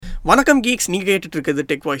வணக்கம் கீக்ஸ், நீங்கள் கேட்டுட்டு இருக்கிறது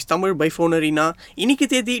டெக் வாய்ஸ் தமிழ் பை ஃபோனரினா. இன்னைக்கு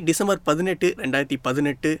தேதி டிசம்பர் 18,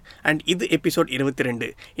 2018 அண்ட் இது எபிசோட் 22.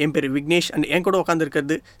 என் பேர் விக்னேஷ் அண்ட் என் கூட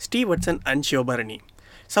உட்காந்துருக்கிறது ஸ்டீவ் வட்சன் அண்ட் சிவபரணி.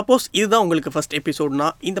 சப்போஸ் இதுதான் உங்களுக்கு ஃபஸ்ட் எபிசோட்னா,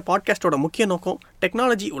 இந்த பாட்காஸ்ட்டோட முக்கிய நோக்கம்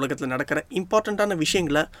டெக்னாலஜி உலகத்தில் நடக்கிற இம்பார்ட்டண்ட்டான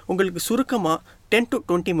விஷயங்களை உங்களுக்கு சுருக்கமாக 10 to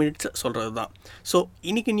 20 மினிட்ஸ் சொல்கிறது தான். ஸோ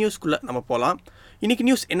இன்றைக்கி நியூஸ்க்குள்ளே நம்ம போகலாம். இன்றைக்கி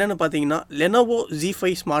நியூஸ் என்னென்னு பார்த்தீங்கன்னா, லெனோவோ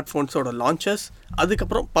Z5 ஸ்மார்ட் ஃபோன்ஸோட லான்ச்சஸ்,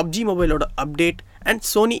 அதுக்கப்புறம் PUBG மொபைலோட update and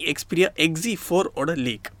Sony Xperia XZ4 ஓட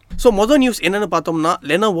லீக். ஸோ மொதல் நியூஸ் என்னென்னு பார்த்தோம்னா,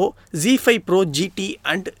 Lenovo Z5 Pro GT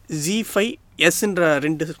and Z5Sன்ற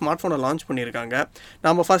 2 ஸ்மார்ட் ஃபோனை லான்ச் பண்ணியிருக்காங்க.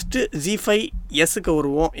 நம்ம ஃபஸ்ட்டு Z5Sக்கு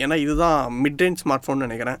வருவோம், ஏன்னா இதுதான் மிட் ரேஞ்ச் ஸ்மார்ட் ஃபோன்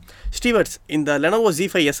நினைக்கிறேன். ஸ்டீவர்ஸ், இந்த லெனோவோ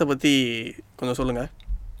Z5Sஸை பற்றி கொஞ்சம் சொல்லுங்கள்.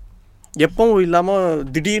 எப்பவும் இல்லாமல்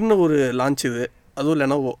திடீர்னு ஒரு லான்ச் இது, அதுவும்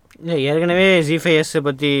லெனோவோ. இல்லை, ஏற்கனவே Z5S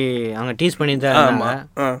பற்றி அவங்க டீஸ் பண்ணி தான்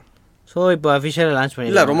இருந்தாங்க. ஸோ இப்போ அஃபிஷியலாக லான்ச் பண்ணி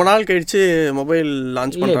இல்லை, ரொம்ப நாள் கழிச்சு மொபைல்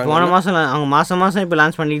லான்ச் பண்ணுறாங்க. போன மாதம் அவங்க மாதம் இப்போ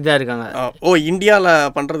லான்ச் பண்ணிட்டு தான் இருக்காங்க. ஓ,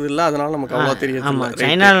 இந்தியாவில் பண்ணுறது இல்லை, அதனால நமக்கு அவ்வளோ தெரியாது. ஆமாம்,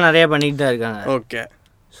 சைனாவில் நிறையா பண்ணிட்டு தான் இருக்காங்க. ஓகே.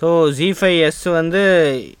 ஸோ Z5S வந்து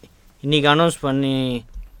இன்றைக்கி அனௌன்ஸ் பண்ணி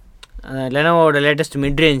லெனோவோட லேட்டஸ்ட்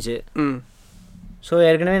மிட் ரேஞ்சு. ஸோ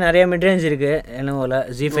ஏற்கனவே நிறைய மிட் ரேஞ்ச் இருக்குது லெனோவோவில்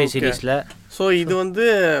Z5 சீரீஸில். ஸோ இது வந்து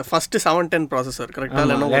ஃபஸ்ட்டு 710 ப்ராசஸர்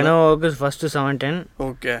கரெக்டாக? லெனோவோவுக்கு ஃபஸ்ட்டு 710.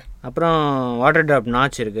 ஓகே. அப்புறம் வாட்டர் ட்ராப்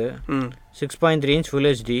நாச் இருக்குது. 6.3 inch full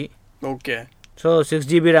HD. Okay. So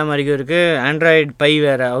 6GB ram வரைக்கும் இருக்குது. ஆண்ட்ராய்டு பை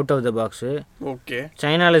வேறு out of the box. Okay.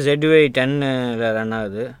 சைனாவில் ZY10 ரன்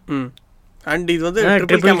ஆகுது. அண்ட் இது வந்து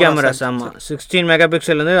ட்ரிபிள் கேமராஸ். ஆமாம், 16 மெகா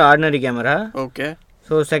பிக்சல் வந்து ordinary camera. Okay.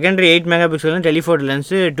 So secondary 8 mega pixel telephoto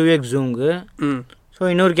lens 2x ஜூமுக்கு. ஸோ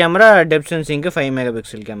இன்னொரு கேமரா டெப்த் சென்சிங்க்கு 5 மெகா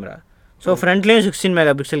பிக்சல் கேமரா. ஸோ ஃப்ரண்ட்லேயும் 16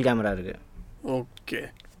 மெகா பிக்சல் கேமரா இருக்குது. ஓகே.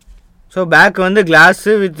 ஸோ பேக் வந்து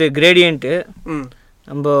கிளாஸு வித் கிரேடியன்ட்டு.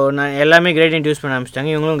 நான் எல்லாமே கிரேடியன்ட் யூஸ் பண்ண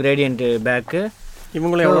ஆரம்பிச்சிட்டாங்க. இவங்களும் கிரேடியன்ட்டு பேக்கு.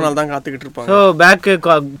 இவங்களும் எவ்வளோ நாள் தான் காத்துக்கிட்டு இருப்பாங்க. So back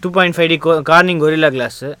 2.5D Corning Gorilla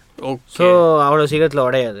glass. So அவ்வளோ சீக்கிரத்தில்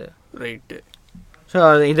உடையாது. ரைட்டு. ஸோ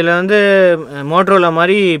இதில் வந்து மோட்டரோலா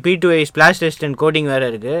மாதிரி P2I ஸ்பிளாஷ் ரெசிஸ்டன்ட் கோட்டிங் வேறு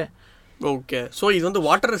இருக்குது. ஓகே. ஸோ இது வந்து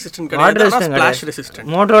வாட்டர் ரெசிஸ்டன்ட் கிடையாது, ஸ்பிளாஷ் ரெசிஸ்டன்ட்.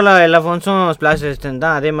 மோட்டரோலா எல்லா ஃபோன்ஸும் ஸ்பிளாஷ் ரெசிஸ்டன்ட்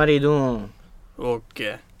தான், அதே மாதிரி இதுவும். Okay.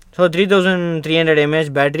 So 3300 mAh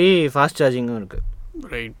battery, fast சார்ஜிங்கும் இருக்குது.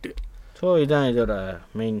 ரைட்டு. ஸோ இதுதான் இதோட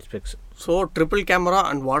main specs. So triple camera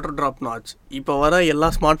and water drop notch. இப்போ வர எல்லா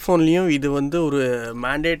ஸ்மார்ட் ஃபோன்லேயும் இது வந்து ஒரு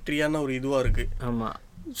மேண்டேட்ரியான ஒரு இதுவாக இருக்குது. ஆமாம்.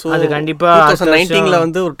 ஸோ அது கண்டிப்பாக 2019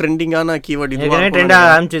 வந்து ஒரு ட்ரெண்டிங்கான கீவேர்டு இது.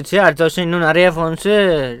 ட்ரெண்டாக ஆரம்பிச்சிச்சு. அடுத்த வருஷம் இன்னும் நிறைய ஃபோன்ஸு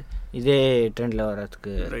இதே ட்ரெண்டில்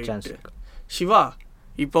வர்றதுக்கு சான்ஸ் இருக்குது. சிவா,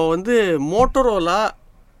 இப்போ வந்து மோட்டோரோலா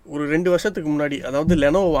ஒரு 2 வருஷத்துக்கு முன்னாடி, அதாவது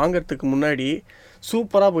லெனோவோ வாங்கிறதுக்கு முன்னாடி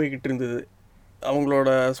சூப்பராக போய்கிட்டு இருந்தது. அவங்களோட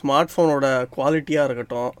ஸ்மார்ட் ஃபோனோட குவாலிட்டியாக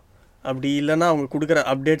இருக்கட்டும், அப்படி இல்லைன்னா அவங்க கொடுக்குற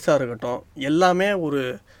அப்டேட்ஸாக இருக்கட்டும், எல்லாமே ஒரு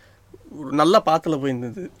நல்ல பாத்தில்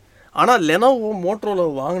போயிருந்தது. ஆனால் லெனோவோ மோட்டோரோலா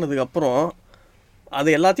வாங்கினதுக்கப்புறம் அது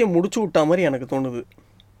எல்லாத்தையும் முடிச்சு விட்டா மாதிரி எனக்கு தோணுது.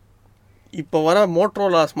 இப்போ வர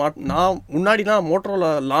மோட்டோரோலா நான் முன்னாடிலாம்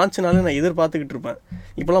மோட்டோரோலா லான்ச்னாலே நான் எதிர்பார்த்துக்கிட்டு இருப்பேன்.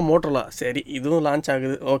 இப்போலாம் மோட்டோரோலா சரி இதுவும் லான்ச்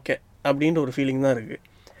ஆகுது ஓகே அப்படின்ற ஒரு ஃபீலிங் தான் இருக்குது.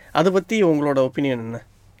 அதை பற்றி உங்களோட ஒப்பீனியன் என்ன?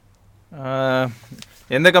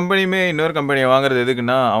 எந்த கம்பெனியுமே இன்னொரு கம்பெனியை வாங்குறது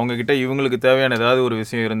எதுக்குன்னா, அவங்கக்கிட்ட இவங்களுக்கு தேவையான ஏதாவது ஒரு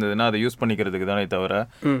விஷயம் இருந்ததுன்னா அதை யூஸ் பண்ணிக்கிறதுக்கு தானே தவிர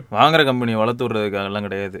வாங்குற கம்பெனியை வளர்த்து விடுறதுக்காகலாம்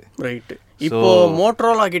கிடையாது. ரைட்டு. இப்போ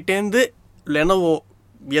மோட்டோரோலா கிட்டேருந்து லெனோவோ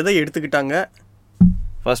எதை எடுத்துக்கிட்டாங்க?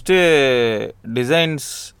 First designs.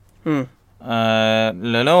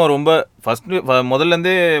 லெனோவோ ரொம்ப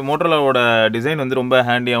முதல்லேருந்தே மோட்டோரோலாவோட டிசைன் வந்து ரொம்ப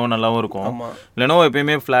ஹேண்டியாகவும் நல்லாவும் இருக்கும். லெனோவோ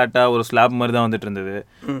எப்பயுமே ஃப்ளாட்டாக ஒரு ஸ்லாப் மாதிரி தான் வந்துட்டு இருந்தது.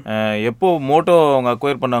 எப்போ மோட்டோ அவங்க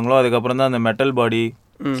அக்வயர் பண்ணாங்களோ அதுக்கப்புறம் தான் அந்த மெட்டல் பாடி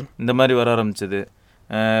இந்த மாதிரி வர ஆரம்பிச்சது.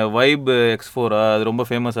 வைப் X4 அது ரொம்ப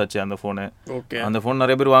ஃபேமஸ் ஆச்சு அந்த ஃபோனு. அந்த ஃபோன்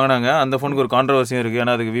நிறைய பேர் வாங்கினாங்க. அந்த ஃபோனுக்கு ஒரு கான்ட்ரவர்சியும் இருக்குது,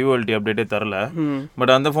 ஏன்னா அதுக்கு விவோஎல்டி அப்டேட்டே தரல.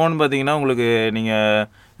 பட் அந்த ஃபோன் பார்த்தீங்கன்னா உங்களுக்கு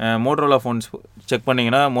நீங்கள் மோட்டோரோலா ஃபோன்ஸ் செக்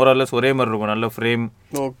பண்ணிங்கன்னா மோரலஸ் ஒரே மாதிரி இருக்கும். நல்ல ஃப்ரேம்,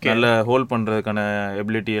 நல்ல ஹோல்ட் பண்ணுறதுக்கான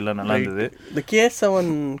எபிலிட்டி எல்லாம் நல்லா இருந்தது. இந்த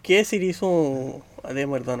K7 சீரீஸும் அதே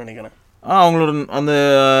மாதிரி தான் நினைக்கிறேன். அவங்களோட அந்த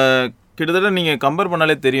கிட்டத்தட்ட நீங்கள் கம்பேர்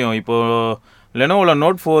பண்ணாலே தெரியும். இப்போது லெனோவோவில்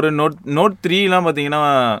Note 4 Note 3லாம் பார்த்தீங்கன்னா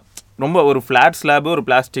ரொம்ப ஒரு ஃப்ளாட் ஸ்லாபு, ஒரு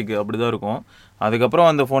பிளாஸ்டிக் அப்படி தான் இருக்கும். அதுக்கப்புறம்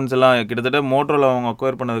அந்த ஃபோன்ஸ் எல்லாம் கிட்டத்தட்ட மோட்டோரோலா அவங்க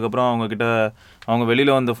அக்வயர் பண்ணதுக்கப்புறம் அவங்க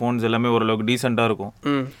வெளியில் வந்த ஃபோன்ஸ் எல்லாமே ஓரளவுக்கு டீசெண்டாக இருக்கும்.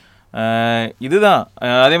 இதுதான்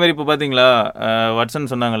அதே மாதிரி இப்போ பார்த்தீங்களா,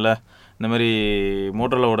 வட்சன் சொன்னாங்கல்ல இந்த மாதிரி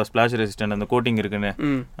மோட்டோரோலாவோட ஸ்பிளாஷ் ரெசிஸ்டன்ட் அந்த கோட்டிங் இருக்குன்னு.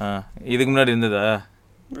 இதுக்கு முன்னாடி இருந்ததா?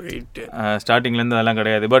 ஸ்டார்டிங்லேருந்து அதெல்லாம்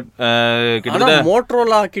கிடையாது. பட் கிட்டத்தட்ட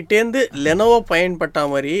மோட்டோரோலா கிட்டேருந்து லெனோவோ பயன்பட்ட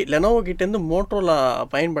மாதிரி, லெனோவோ கிட்டேருந்து மோட்டோரோலா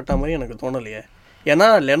பயன்பட்ட மாதிரி எனக்கு தோணலையே. ஏன்னா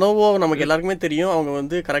லெனோவோ நமக்கு எல்லாருக்குமே தெரியும், அவங்க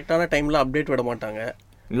வந்து கரெக்டான டைமில் அப்டேட் விட மாட்டாங்க.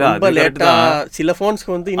 இல்ல ரொம்ப அது கரெக்ட் லேட்டா தான். சில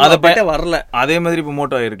ஃபோன்ஸ்க்கு வந்து இன்னும் update வரல. அதே மாதிரி இப்போ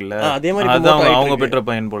மோட்டோ இருக்குல்ல, அதே மாதிரி அதான் அவங்க பெற்ற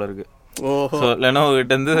பையன் போல இருக்கு. ஓஹோ. ஸோ லெனோவோ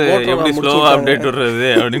கிட்ட இருந்து எப்படி ஸ்லோவாக அப்டேட் விடுறது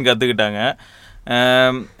அப்படின்னு கற்றுக்கிட்டாங்க.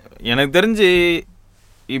 எனக்கு தெரிஞ்சு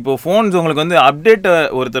இப்போ ஃபோன்ஸ் உங்களுக்கு வந்து அப்டேட்டை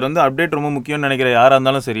ஒருத்தர் வந்து அப்டேட் ரொம்ப முக்கியம்னு நினைக்கிற யாராக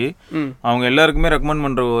இருந்தாலும் சரி, அவங்க எல்லாருக்குமே ரெக்கமெண்ட்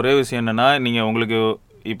பண்ணுற ஒரே விஷயம் என்னென்னா, நீங்கள் உங்களுக்கு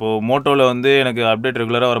இப்போ மோட்டோவில் வந்து எனக்கு அப்டேட்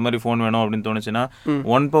ரெகுலராக வர மாதிரி ஃபோன் வேணும் அப்படின்னு தோணுச்சுன்னா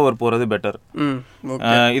 1 பவர் போகிறது பெட்டர்.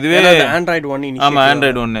 இதுவே ஆண்ட்ராய்டு 1. ஆமாம்,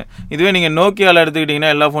 ஆண்ட்ராய்டு 1. இதுவே நீங்கள் நோக்கியாவில்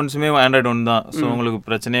எடுத்துக்கிட்டிங்கன்னா எல்லா ஃபோன்ஸுமே ஆண்ட்ராய்டு 1 தான். ஸோ உங்களுக்கு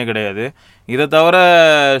பிரச்சனையே கிடையாது. இதை தவிர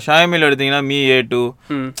ஷாயமியில் எடுத்திங்கன்னா Mi A2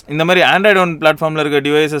 இந்த மாதிரி ஆண்ட்ராய்டு 1 பிளாட்ஃபார்மில் இருக்க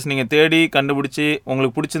டிவைசஸ் நீங்கள் தேடி கண்டுபிடிச்சி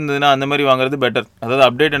உங்களுக்கு பிடிச்சிருந்ததுன்னா அந்த மாதிரி வாங்குறது பெட்டர். அதாவது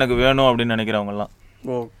அப்டேட் எனக்கு வேணும் அப்படின்னு நினைக்கிறவங்கலாம்.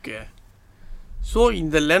 ஓகே. ஸோ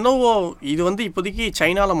இந்த லெனோவோ இது வந்து இப்போதைக்கு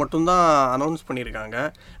சைனாவில் மட்டும்தான் அனௌன்ஸ் பண்ணியிருக்காங்க.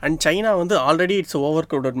 அண்ட் சைனா வந்து already it's over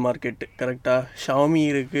crowded market. கரெக்டாக ஷாமி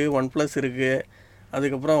இருக்குது, OnePlus இருக்குது,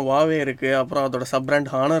 அதுக்கப்புறம் வாவே இருக்குது, அப்புறம் அதோட சப் பிராண்ட்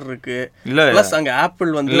ஹானர் இருக்குது. இல்லை ப்ளஸ் அங்கே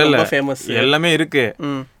ஆப்பிள் வந்து ரொம்ப ஃபேமஸ். எல்லாமே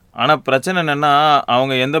இருக்குது. ஆனால் பிரச்சனை என்னென்னா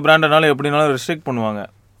அவங்க எந்த பிராண்டனாலும் எப்படினாலும் ரெஸ்ட்ரிக்ட் பண்ணுவாங்க.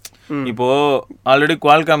 இப்போ ஆல்ரெடி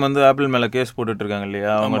குவால்காம் வந்து ஆப்பிள் மேலே கேஸ் போட்டுட்டு இருக்காங்க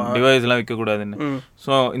இல்லையா, அவங்க டிவைஸ்லாம் விற்கக்கூடாதுன்னு.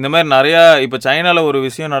 ஸோ இந்த மாதிரி நிறையா இப்போ சைனாவில் ஒரு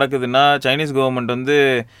விஷயம் நடக்குதுன்னா, சைனீஸ் கவர்மெண்ட் வந்து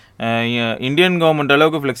இந்தியன் கவர்மெண்ட்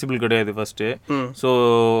அளவுக்கு ஃப்ளெக்சிபிள் கிடையாது ஃபர்ஸ்ட்டு. ஸோ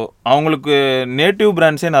அவங்களுக்கு நேட்டிவ்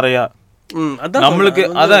பிராண்ட்ஸே நிறையா, நம்மளுக்கு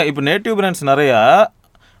அதான் இப்போ நேட்டிவ் பிராண்ட்ஸ் நிறையா.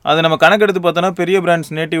 அதை நம்ம கணக்கெடுத்து பார்த்தோன்னா பெரிய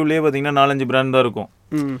பிராண்ட்ஸ் நேட்டிவ்லேயே பார்த்தீங்கன்னா 4-5 பிராண்ட் தான் இருக்கும்.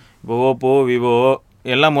 இப்போ ஓப்போ, விவோ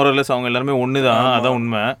எல்லாம் மொரலஸ் அவங்க எல்லாருமே ஒன்று தான், அதான்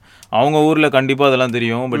உண்மை. அவங்க ஊரில் கண்டிப்பாக அதெல்லாம்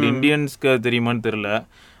தெரியும். பட் இந்தியன்ஸ்க்கு தெரியுமான்னு தெரில.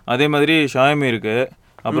 அதே மாதிரி ஷாயமி இருக்குது,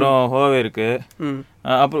 அப்புறம் ஹோவே இருக்குது,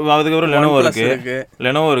 அப்புறம் அதுக்கப்புறம்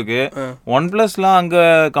லெனோவோ இருக்குது. OnePlusலாம் அங்கே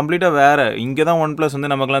கம்ப்ளீட்டாக வேறு. இங்கே தான் OnePlus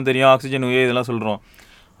வந்து நமக்குலாம் தெரியும், ஆக்சிஜன் உயே இதெல்லாம் சொல்கிறோம்.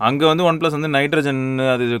 அங்கே வந்து OnePlus வந்து நைட்ரஜன்,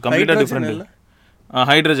 அது கம்ப்ளீட்டாக டிஃப்ரெண்ட்.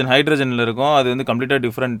 ஹைட்ரஜனில் இருக்கும், அது வந்து கம்ப்ளீட்டாக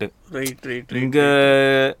டிஃப்ரெண்ட்டு. இங்கே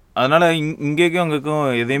அதனால் இங்கேக்கும் அங்கேக்கும்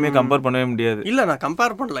எதையுமே கம்பேர் பண்ணவே முடியாது. இல்லை, நான்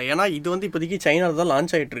கம்பேர் பண்ணல. ஏன்னா இது வந்து இப்போதைக்கு சைனாவில் தான்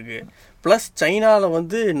லான்ச் ஆகிட்டுருக்கு. ப்ளஸ் சைனாவில்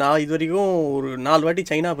வந்து நான் இது வரைக்கும் ஒரு 4 வாட்டி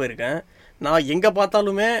சைனா போயிருக்கேன். நான் எங்கே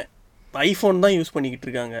பார்த்தாலுமே ஐஃபோன் தான் யூஸ் பண்ணிக்கிட்டு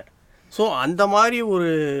இருக்காங்க. ஸோ அந்த மாதிரி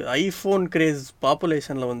ஒரு ஐஃபோன் கிரேஸ்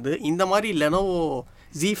பாப்புலேஷனில் வந்து இந்த மாதிரி லெனோவோ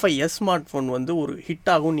Z5S ஸ்மார்ட் ஃபோன் வந்து ஒரு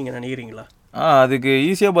ஹிட் ஆகும்னு நீங்கள் நினைக்கிறீங்களா? அதுக்கு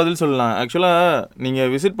ஈஸியாக பதில் சொல்லலாம். ஆக்சுவலாக நீங்கள்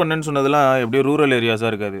விசிட் பண்ணேன்னு சொன்னதெல்லாம் எப்படியும் ரூரல் ஏரியாஸாக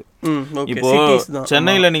இருக்காது. இப்போது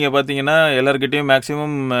சென்னையில் நீங்கள் பார்த்தீங்கன்னா எல்லாருக்கிட்டையும்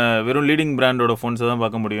மேக்ஸிமம் வெறும் லீடிங் பிராண்டோட ஃபோன்ஸை தான்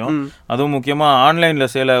பார்க்க முடியும். அதுவும் முக்கியமாக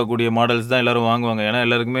ஆன்லைனில் சேல் ஆகக்கூடிய மாடல்ஸ் தான் எல்லோரும் வாங்குவாங்க. ஏன்னா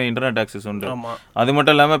எல்லாருக்குமே இன்டர்நெட் ஆக்சஸ் உண்டு. அது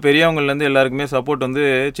மட்டும் இல்லாமல் பெரியவங்கலேருந்து எல்லாருக்குமே சப்போர்ட் வந்து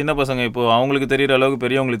சின்ன பசங்க இப்போது அவங்களுக்கு தெரிகிற அளவுக்கு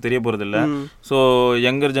பெரியவங்களுக்கு தெரிய போகிறதில்ல. ஸோ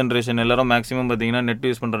யங்கர் ஜென்ரேஷன் எல்லாரும் மேக்ஸிமம் பார்த்தீங்கன்னா நெட்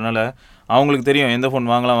யூஸ் பண்ணுறதுனால அவங்களுக்கு தெரியும் எந்த ஃபோன்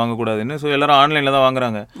வாங்கலாம் வாங்கக்கூடாதுன்னு. ஸோ எல்லாரும் ஆன்லைனில் தான்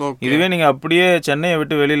வாங்குறாங்க. இதுவே நீங்கள் அப்படியே சென்னையை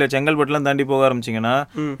விட்டு வெளியில் செங்கல்பட்டுலாம் தாண்டி போக ஆரம்பிச்சிங்கன்னா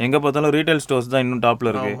எங்கே பார்த்தாலும் ரீட்டைல் ஸ்டோர்ஸ் தான் இன்னும் டாப்பில்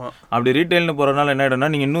இருக்குது. அப்படி ரீட்டைல்னு போகிறனால என்ன ஆகிடும்னா,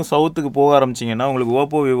 நீங்கள் இன்னும் சவுத்துக்கு போக ஆரம்பிச்சிங்கன்னா உங்களுக்கு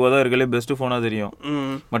ஓப்போ, விவோ தான் இருக்கலே பெஸ்ட்டு ஃபோனாக தெரியும்.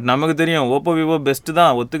 பட் நமக்கு தெரியும் ஓப்போ, விவோ பெஸ்ட்டு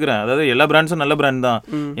தான், ஒத்துக்கிறேன். அதாவது எல்லா பிராண்ட்ஸும் நல்ல பிராண்ட் தான்,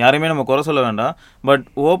 யாரையுமே நம்ம குறை சொல்ல வேண்டாம். பட்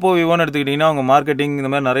ஓப்போ, விவோன்னு எடுத்துக்கிட்டிங்கன்னா அவங்க மார்க்கெட்டிங்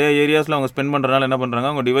இந்த மாதிரி நிறைய ஏரியாஸில் அவங்க ஸ்பெண்ட் பண்ணுறதுனால என்ன பண்ணுறாங்க,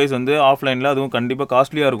 அவங்க டிவைஸ் வந்து ஆஃப்லைனில் அதுவும் கண்டிப்பாக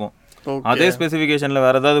காஸ்ட்லியாக இருக்கும். அதே ஸ்பெசிஃபிகேஷனில்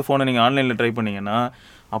வேறு ஏதாவது ஃபோனை நீங்கள் ஆன்லைனில் ட்ரை பண்ணிங்கன்னா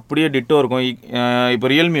அப்படியே டிட்டோ இருக்கும். இப்போ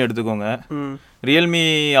ரியல்மி எடுத்துக்கோங்க. ரியல்மி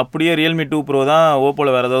அப்படியே ரியல்மி 2 ப்ரோ தான்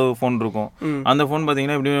ஓப்போவில் வேறு ஏதாவது ஃபோன் இருக்கும். அந்த ஃபோன்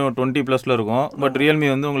பார்த்தீங்கன்னா எப்படியும் 20+ இருக்கும். பட் ரியல்மி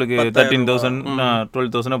வந்து உங்களுக்கு 13,000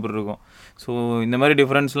 12,000 அப்படி இருக்கும். ஸோ இந்த மாதிரி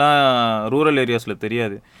டிஃப்ரென்ஸ்லாம் ரூரல் ஏரியாஸில்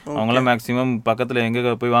தெரியாது. அவங்களாம் மேக்ஸிமம் பக்கத்தில்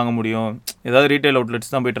எங்கே போய் வாங்க முடியும், ஏதாவது ரீட்டைல்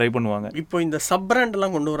அவுட்லெட்ஸ் தான் போய் ட்ரை பண்ணுவாங்க. இப்போ இந்த சப்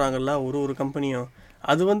பிராண்ட்லாம் கொண்டு வராங்கல்ல ஒரு கம்பெனியும்,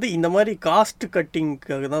 அது வந்து இந்த மாதிரி காஸ்ட்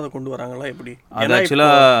கட்டிங்காக தான் அதை கொண்டு வராங்களா எப்படி? அது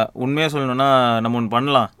ஆக்சுவலாக உண்மையாக சொல்லணும்னா நம்ம ஒன்று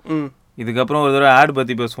பண்ணலாம். இதுக்கப்புறம் ஒரு தடவை ஆட்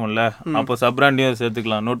பற்றி பேசுவோம்ல, அப்போ சப் பிராண்டையும்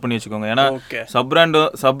சேர்த்துக்கலாம். நோட் பண்ணி வச்சுக்கோங்க. ஏன்னா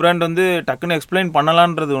சப் பிராண்ட் வந்து டக்குன்னு எக்ஸ்பிளைன்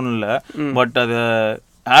பண்ணலான்றது ஒன்றும் இல்லை. பட் அதை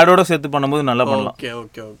ஆடோட சேர்த்து பண்ணும்போது நல்லா பண்ணலாம்.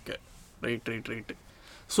 Okay right.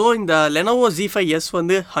 ஸோ இந்த லெனோவோ Z5S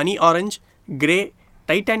வந்து honey orange, grey,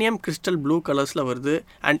 titanium crystal blue கலர்ஸில் வருது.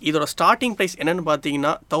 அண்ட் இதோட ஸ்டார்டிங் ப்ரைஸ் என்னென்னு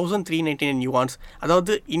பார்த்தீங்கன்னா 1399 யுவான்ஸ்,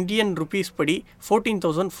 அதாவது இந்தியன் ருபீஸ் படி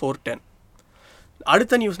 14,410.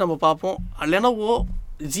 அடுத்த நியூஸ் நம்ம பார்ப்போம். லெனோவோ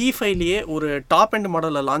Z5லேயே ஒரு டாப் எண்ட்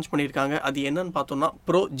மாடலில் லான்ச் பண்ணியிருக்காங்க. அது என்னன்னு பார்த்தோம்னா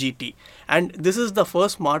pro GT. And this is the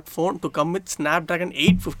first smart phone to come with Snapdragon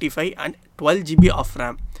 855 and 12 GB of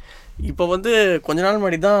ram. இப்போ வந்து கொஞ்ச நாள்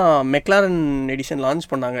முன்னாடி தான் மெக்லாரன் எடிஷன் லான்ச்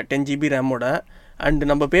பண்ணாங்க 10 GB ரேமோட. அண்ட்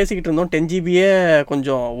நம்ம பேசிக்கிட்டு இருந்தோம் 10 GBயே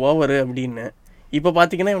கொஞ்சம் ஓவரு அப்படின்னு. இப்போ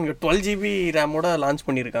பார்த்தீங்கன்னா இவங்க 12 GB ரேமோட லான்ச்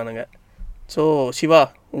பண்ணியிருக்கானுங்க. ஸோ சிவா,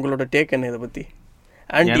 உங்களோட டேக் என்ன இதை பற்றி?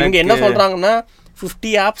 அண்ட் இவங்க என்ன சொல்கிறாங்கன்னா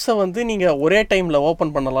 50 ஆப்ஸை வந்து நீங்கள் ஒரே டைமில்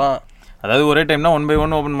ஓப்பன் பண்ணலாம். அதாவது ஒரே டைம்னா 1 by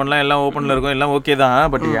 1 ஓப்பன் பண்ணலாம், எல்லாம் ஓப்பனில் இருக்கும், எல்லாம் ஓகே தான்.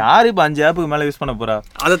 பட் யார் இப்போ 5 ஆப்புக்கு மேலே யூஸ் பண்ண போகிறா?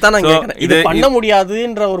 அதை தான் நான் கேட்குறேன். இது பண்ண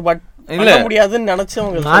முடியாதுன்ற ஒரு பண்ண முடியாதுன்னு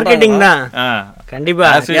நினைச்சவங்க மார்க்கெட்டிங் தான் கண்டிப்பா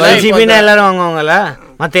 12 GB எல்லாரும் வாங்குவாங்கல்ல,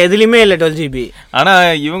 மற்ற எதுலையுமே இல்லை 12 GB.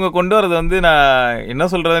 ஆனால் இவங்க கொண்டு வரது வந்து நான் என்ன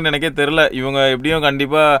சொல்கிறதுன்னு எனக்கே தெரில. இவங்க எப்படியும்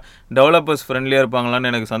கண்டிப்பாக டெவலப்பர்ஸ் ஃப்ரெண்ட்லியாக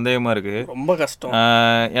இருப்பாங்களான்னு எனக்கு சந்தேகமாக இருக்குது. ரொம்ப கஷ்டம்.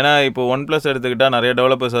 ஏன்னா இப்போ OnePlus எடுத்துக்கிட்டால் நிறைய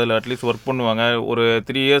டெவலப்பர்ஸ் அதில் அட்லீஸ்ட் ஒர்க் பண்ணுவாங்க. ஒரு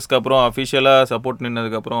 3 இயர்ஸ்க்கு அப்புறம் அஃபிஷியலாக சப்போர்ட்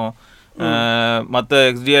நின்னதுக்கப்புறம் மற்ற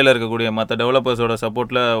XDIயில் இருக்கக்கூடிய மற்ற டெவலப்பர்ஸோட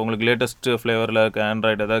சப்போர்ட்டில் உங்களுக்கு லேட்டஸ்ட் ஃப்ளேவரில் இருக்க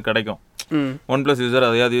ஆண்ட்ராய்டு ஏதாவது கிடைக்கும். OnePlus யூஸர்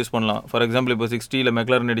அதையாவது யூஸ் பண்ணலாம். ஃபார் எக்ஸாம்பிள் இப்போ 60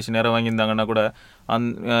 மெக்லாரன் எடிஷன் நேரம் வாங்கியிருந்தாங்கன்னா கூட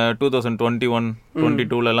 2021,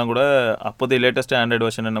 22 கூட அப்போதைய லேட்டஸ்ட் ஆண்ட்ராய்டு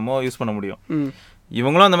வெர்ஷன் என்னமோ யூஸ் பண்ண முடியும்.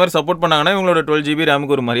 இவங்களும் அந்த மாதிரி சப்போர்ட் பண்ணாங்கன்னா இவங்களோட 12 GB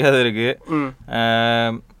ரேமுக்கு ஒரு மரியாதை இருக்குது.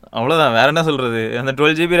 அவ்வளோதான், வேற என்ன சொல்கிறது. அந்த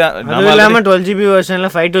 12 GB இல்லாமல் 12 GB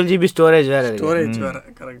வெர்ஷனில் 512 GB ஸ்டோரேஜ் வேறு.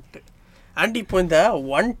 கரெக்ட். அண்ட் இப்போ இந்த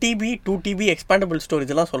 1 TB 2 TB எக்ஸ்பேண்டபிள்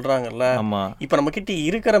ஸ்டோரேஜ் எல்லாம் சொல்றாங்கல்ல. இப்போ நம்ம கிட்ட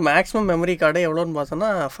இருக்கிற மேக்ஸிமம் மெமரி கார்டே எவ்வளோன்னு பார்த்தோன்னா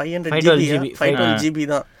 512 GB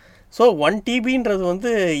தான். ஸோ 1 TBன்றது வந்து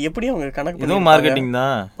எப்படி அவங்க கணக்கு பண்ணுவாங்க? மார்க்கெட்டிங்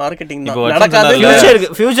தான் நடக்காது.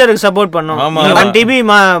 ஃபியூச்சருக்கு சப்போர்ட் பண்ணும். 1 TB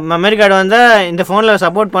மெமரி கார்டு வந்தா இந்த ஃபோன்ல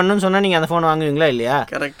சப்போர்ட் பண்ணுன்னு சொன்னா நீங்க அந்த ஃபோன் வாங்குவீங்களா இல்லையா?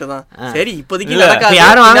 கரெக்ட் தான். சரி, இப்போதைக்கு நடக்காது,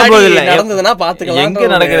 யாரும் வாங்க போறது இல்லை. நடந்ததுன்னா பாத்துக்கலாம். எங்க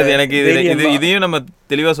நடக்கிறது எனக்கு இதையும் நம்ம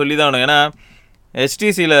தெளிவா சொல்லி தான் ஆகணும். ஏன்னா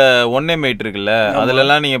HTCல 1M8 இருக்குல்ல,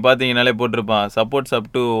 அதுலலாம் நீங்கள் பார்த்தீங்கன்னாலே போட்டிருப்பான் சப்போர்ட்ஸ் அப்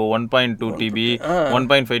டு 1.2 TB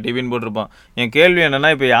 1.5 TBன்னு போட்டிருப்பான். என் கேள்வி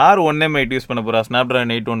என்னன்னா, இப்போ யார் 1M8 யூஸ் பண்ண போகிறா?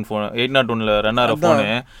 Snapdragon 801 ரன் ஆகிற ஃபோனு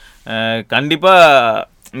கண்டிப்பாக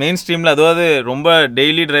மெயின் ஸ்ட்ரீமில், அதாவது ரொம்ப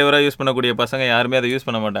டெய்லி டிரைவராக யூஸ் பண்ணக்கூடிய பசங்க யாருமே அதை யூஸ்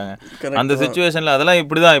பண்ண மாட்டாங்க. அந்த சுச்சுவேஷனில் அதெல்லாம்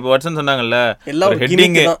இப்படி தான். இப்போ வாட்சன் சொன்னாங்கல்ல,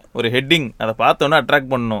 ஒரு ஹெட்டிங் அதை பார்த்தோன்னா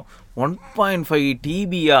அட்ராக்ட் பண்ணணும். 1.5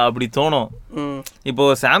 TBயா அப்படி தோணும். இப்போ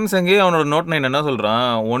சாம்சங்கே அவனோட Note 9 என்ன சொல்றான்,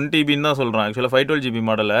 1 TBன்னு தான் சொல்றான். ஆக்சுவலாக 512 GB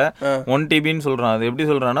மாடலை 1 TBன்னு சொல்றான். அது எப்படி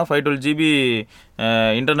சொல்றான்னா 512 GB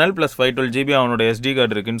இன்டர்னல் ப்ளஸ் 512 GB அவனோட SD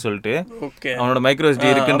கார்டு இருக்குன்னு சொல்லிட்டு, அவனோட மைக்ரோ SD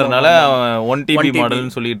இருக்குன்றனால அவன் 1 TB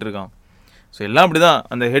மாடல்னு சொல்லிட்டு இருக்கான். ஸோ எல்லாம் அப்படிதான்.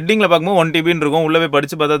 அந்த ஹெட்டிங்கில் பார்க்கும்போது 1 TBன்னு இருக்கும், உள்ளே போய்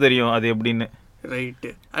படித்து பார்த்தா தெரியும் அது எப்படின்னு. ரைட்டு.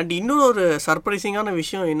 அண்ட் இன்னொரு சர்ப்ரைசிங்கான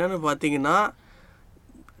விஷயம் என்னன்னு பார்த்தீங்கன்னா,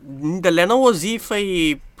 இந்த Lenovo Z5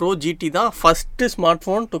 Pro GT தான் first smart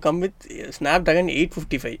phone to come with Snapdragon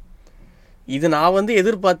 855. இது நான் வந்து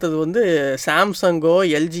எதிர்பார்த்தது வந்து சாம்சங்கோ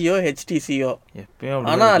LGயோ HTCயோ.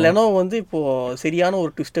 ஆனால் Lenovo வந்து இப்போது சரியான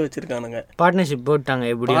ஒரு ட்விஸ்ட்டை வச்சுருக்கானுங்க. பார்ட்னர்ஷிப் போட்டாங்க.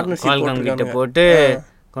 எப்படி Qualcomm கிட்ட போட்டு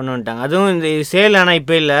கொண்டு வந்துட்டாங்க. அதுவும் இந்த சேல் ஆனால்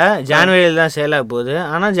இப்போ இல்லை, ஜான்வரியில் தான் சேல் ஆக போகுது.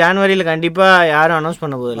 ஆனால் ஜான்வரியில் கண்டிப்பாக யாரும் அனௌன்ஸ்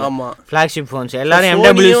பண்ண போகுது. ஆமாம், ஃப்ளாக்ஷிப் ஃபோன்ஸ் எல்லாரும்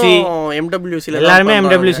MWC எல்லாருமே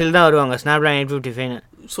MWCயில் தான் வருவாங்க, Snapdragon 855.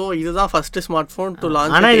 ஸோ இதுதான் first smart phone to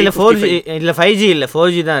launch. ஆனால் இதில் 4G இல்லை, 5G இல்லை,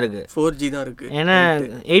 4G தான் இருக்குது. 4G தான் இருக்குது. ஏன்னா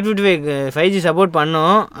 855 5G சப்போர்ட்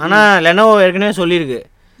பண்ணோம். ஆனால் Lenovo ஏற்கனவே சொல்லியிருக்கு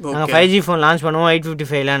நாங்கள் 5G ஃபோன் லான்ச் பண்ணுவோம்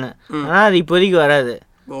 855லான்னு. ஆனால் அது இப்போதைக்கு வராது.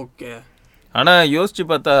 ஓகே. ஆனால் யோசிச்சு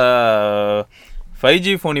பார்த்தா 5G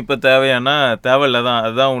ஃபோன் இப்போ தேவையானா தேவையில்ல தான்.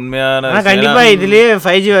 அதுதான் உண்மையான. கண்டிப்பாக இதுலேயே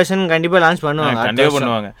 5G வெர்ஷன் கண்டிப்பாக லான்ச் பண்ணுவாங்க. கண்டிப்பாக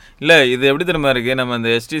பண்ணுவாங்க. இல்லை இது எப்படி தெரியுமா இருக்குது, நம்ம அந்த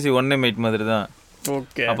HTC 1M8 மாதிரி தான்.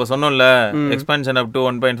 ஓகே. அப்போ சொன்னோம்ல எக்ஸ்பான்ஷன் அப் டு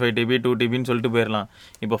 1.5 TB 2 TBன்னு சொல்லிட்டு போயிடலாம்.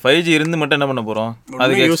 இப்போ 5G இருந்து மட்டும் என்ன பண்ண போகிறோம்?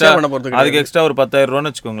 அதுக்கு எக்ஸ்ட்ரா ஒரு 10,000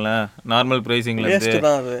 ரூபான்னு வச்சுக்கோங்களேன் நார்மல்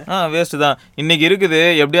ப்ரைஸிங்லேருந்து. வேஸ்ட்டு தான். இன்னைக்கு இருக்குது.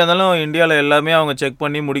 எப்படியா இருந்தாலும் இந்தியாவில் எல்லாமே அவங்க செக்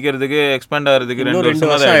பண்ணி முடிக்கிறதுக்கு எக்ஸ்பேண்ட் ஆகிறதுக்கு 2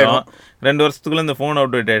 வருஷமாக தான் ஆகிடும். 2 வருஷத்துக்குள்ளே இந்த ஃபோன்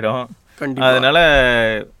அவுட் டேட் ஆகிடும். அதனால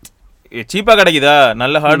சீப்பாக கிடைக்குதா,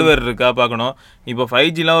 நல்ல ஹார்ட்வேர் இருக்கா பார்க்கணும். இப்போ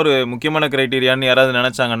 5Gலாம் ஒரு முக்கியமான க்ரைட்டீரியான்னு யாராவது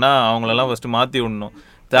நினச்சாங்கன்னா அவங்களெல்லாம் ஃபஸ்ட்டு மாற்றி விடணும்.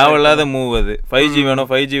 தேவையில்லாத மூவ் அது. 5G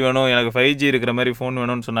வேணும், எனக்கு 5G இருக்கிற மாதிரி ஃபோன்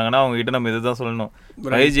வேணும்னு சொன்னாங்கன்னா அவங்ககிட்ட நம்ம இதுதான் சொல்லணும்.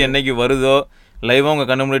 5G என்னைக்கு வருதோ லைவாக அவங்க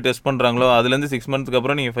கண்ணு முன்னாடி டெஸ்ட் பண்ணுறாங்களோ அதுலேருந்து 6 மந்த்துக்கு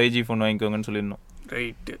அப்புறம் நீங்கள் 5G ஃபோன் வாங்கிக்கோங்கன்னு சொல்லிடணும்.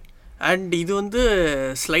 ரைட்டு. அண்ட் இது வந்து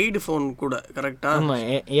ஸ்லைடு ஃபோன் கூட கரெக்டாக? ஆமாம்,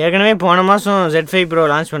 ஏற்கனவே போன மாதம் Z5 Pro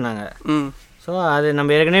லான்ச் பண்ணாங்க. ஸோ அது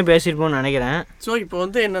நம்ம ஏற்கனவே பேசியிருப்போம்னு நினைக்கிறேன். ஸோ இப்போ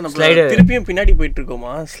வந்து என்ன நம்ம திருப்பியும் பின்னாடி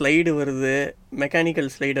போயிட்டுருக்கோமா? ஸ்லைடு வருது, மெக்கானிக்கல்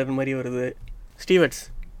ஸ்லைடர் மாதிரி வருது. ஸ்டீவர்ட்ஸ்,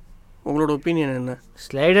 உங்களோட ஒப்பீனியன் என்ன?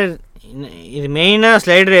 ஸ்லைடர் இது மெயினாக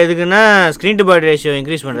ஸ்லைடர் எதுக்குன்னா screen to body ratio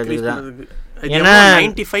increase பண்ணுறதுக்கு தான். ஏன்னா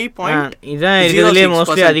 95 இதுதான் இருக்கிறதுலே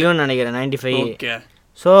மோஸ்ட்லி அதிகம்னு நினைக்கிறேன், 95.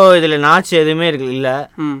 ஸோ இதில் நாட்ச் எதுவுமே இல்லை.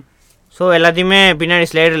 ஸோ எல்லாத்தையுமே பின்னாடி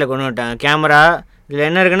ஸ்லைடரில் கொண்டு வந்துட்டாங்க. கேமரா இதில்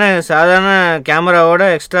என்ன இருக்குன்னா சாதாரண கேமராவோட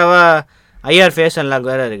எக்ஸ்ட்ராவாக IR ஃபேஸ் அன்லாக்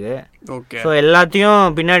வேறு இருக்குது. ஓகே. ஸோ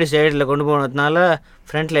எல்லாத்தையும் பின்னாடி சைடில் கொண்டு போனதுனால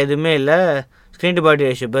ஃப்ரண்ட்டில் எதுவுமே இல்லை. ஸ்க்ரீன் டு பாடி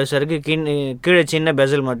ரேஷியோ பெருசாக இருக்குது, கீழே சின்ன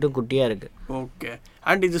பெசல் மட்டும் குட்டியாக இருக்குது. ஓகே.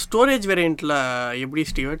 அண்ட் இது ஸ்டோரேஜ் வேரியண்ட்டில் எப்படி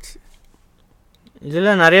ஸ்டீவர்ட்ஸ்?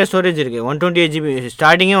 இதில் நிறைய ஸ்டோரேஜ் இருக்குது. 128 GB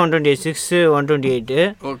ஸ்டார்டிங்கே 128, 6 128,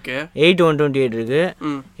 ஓகே, 8 128 இருக்குது,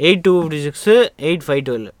 8 256, 8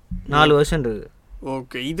 512, 4 வெர்ஷன் இருக்குது.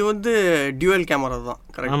 ஓகே. இது வந்து டியூவல் கேமரா தான்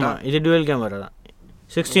கரெக்டாக? ஆமாம், இது டியூவல் கேமரா தான்.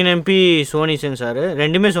 16MP சோனி சென்சாரு,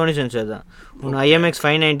 ரெண்டுமே சோனி சென்சார் தான். ஒன்று IMX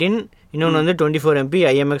 519, இன்னொன்று வந்து 24MP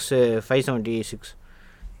IMX 576.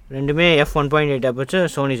 ரெண்டுமே f1.8 அப்பச்சு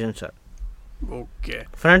சோனி சென்சார். ஓகே.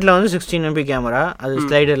 ஃப்ரண்ட்டில் வந்து 16MP கேமரா, அது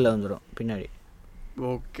ஸ்லைடரில் வந்துடும் பின்னாடி.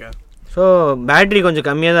 ஓகே. ஸோ பேட்ரி கொஞ்சம்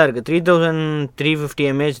கம்மியாக தான் இருக்குது,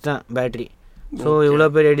 3350 mAh தான் பேட்ரி. ஸோ இவ்வளோ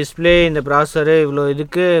பெரிய டிஸ்பிளே, இந்த ப்ராசரு இவ்வளோ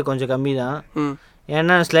இதுக்கு கொஞ்சம் கம்மி தான்.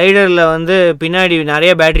 ஏன்னா ஸ்லைடரில் வந்து பின்னாடி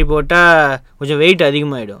நிறைய பேட்ரி போட்டால் கொஞ்சம் வெயிட்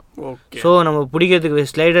அதிகமாகிடும். ஸோ நம்ம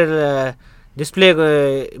பிடிக்கிறதுக்கு ஸ்லைடரில் டிஸ்பிளே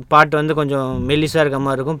பார்ட் வந்து கொஞ்சம் மெல்லிஸாக இருக்க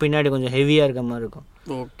மாதிரி இருக்கும், பின்னாடி கொஞ்சம் ஹெவியாக இருக்க மாதிரி இருக்கும்.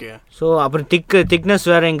 ஓகே. ஸோ அப்புறம் திக்னஸ்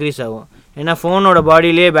வேறு இன்க்ரீஸ் ஆகும். ஏன்னா ஃபோனோட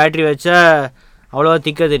பாடியிலே பேட்ரி வச்சா அவ்வளோவா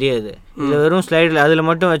திக்காக தெரியாது. இதில் வெறும் ஸ்லைடரில் அதில்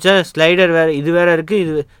மட்டும் வச்சா ஸ்லைடர் வேறு, இது வேறு இருக்குது,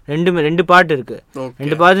 இது ரெண்டு பார்ட் இருக்குது.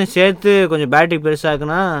 ரெண்டு பார்ட்டும் சேர்த்து கொஞ்சம் பேட்ரி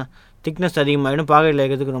பெருசாக்குனா திக்னஸ் அதிகமாகிடும், பாக்கெட்டில்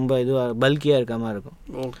வைக்கிறதுக்கு ரொம்ப இதுவாக பல்கியாக இருக்க மாதிரி இருக்கும்.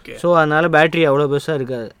 ஓகே. ஸோ அதனால் பேட்ரி அவ்வளோ பெருசாக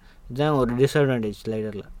இருக்காது. இதுதான் ஒரு டிஸ்அட்வான்டேஜ்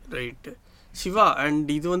ஸ்லைடரில். ரைட்டு சிவா. அண்ட்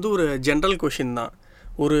இது வந்து ஒரு ஜென்ரல் கொஷின் தான்.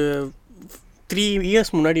 ஒரு 3 years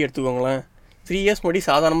முன்னாடி எடுத்துக்கோங்களேன். 3 years முன்னாடி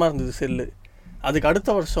சாதாரணமாக இருந்தது செல்லு. அதுக்கு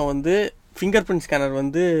அடுத்த வருஷம் வந்து ஃபிங்கர் பிரிண்ட் ஸ்கேனர்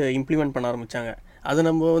வந்து இம்ப்ளிமெண்ட் பண்ண ஆரம்பித்தாங்க. அது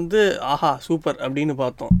நம்ம வந்து ஆஹா சூப்பர் அப்படின்னு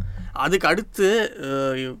பார்த்தோம். அதுக்கு அடுத்து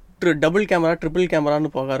டபுள் கேமரா, ட்ரிபிள்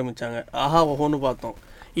கேமரான்னு போக ஆரம்பித்தாங்க. ஆஹா ஓஹோன்னு பார்த்தோம்.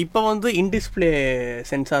 இப்போ வந்து இன்டிஸ்பிளே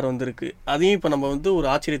சென்சார் வந்துருக்கு. அதையும் இப்போ நம்ம வந்து ஒரு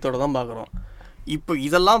ஆச்சரியத்தோடு தான் பார்க்குறோம். இப்போ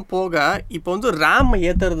இதெல்லாம் போக இப்போ வந்து ரேம்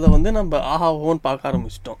ஏற்றுறத வந்து நம்ம ஆஹா ஓன்னு பார்க்க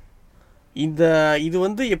ஆரம்பிச்சிட்டோம். இது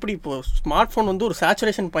வந்து எப்படி இப்போது ஸ்மார்ட் ஃபோன் வந்து ஒரு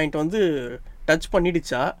சேச்சுரேஷன் பாயிண்ட் வந்து டச்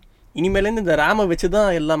பண்ணிடுச்சா? இனிமேலேருந்து இந்த ரேமை வச்சு தான்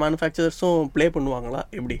எல்லா மேனுஃபேக்சரர்ஸும் ப்ளே பண்ணுவாங்களா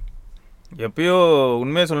எப்படி? எப்பயோ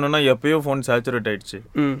உண்மையை சொல்லணும்னா எப்பயோ ஃபோன் சேச்சுரேட் ஆகிடுச்சு.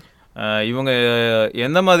 இவங்க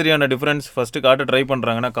எந்த மாதிரியான டிஃப்ரென்ஸ் ஃபஸ்ட்டு காட்ட ட்ரை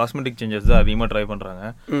பண்ணுறாங்கன்னா காஸ்மெட்டிக் சேஞ்சஸ் தான் அதிகமாக ட்ரை பண்ணுறாங்க.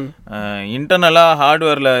 இன்டர்னலாக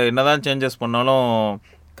ஹார்ட்வேரில் என்ன தான் சேஞ்சஸ் பண்ணாலும்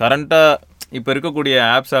கரண்ட்டாக இப்போ இருக்கக்கூடிய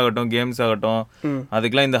ஆப்ஸ் ஆகட்டும், கேம்ஸ் ஆகட்டும்,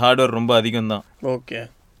 அதுக்கெலாம் இந்த ஹார்ட்வேர் ரொம்ப அதிகம் தான். ஓகே.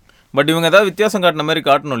 பட் இவங்க ஏதாவது வித்தியாசம் காட்டின மாதிரி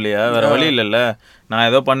காட்டணும் இல்லையா? வேறு வழி இல்லைல்ல. நான்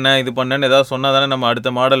ஏதோ பண்ணேன் இது பண்ணேன்னு ஏதாவது சொன்னால் தானே நம்ம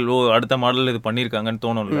அடுத்த மாடல் இது பண்ணியிருக்காங்கன்னு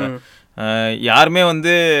தோணும்ல. யாருமே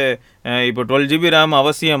வந்து இப்போ 12GB ரேம்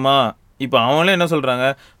அவசியமா? இப்போ அவங்களே என்ன சொல்கிறாங்க,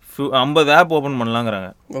 50 ஆப் ஓப்பன் பண்ணலாங்கிறாங்க.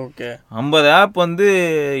 ஓகே. 50 ஆப் வந்து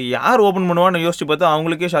யார் ஓப்பன் பண்ணுவான்னு யோசிச்சு பார்த்தா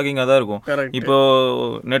அவங்களுக்கே ஷாக்கிங்காக தான் இருக்கும்.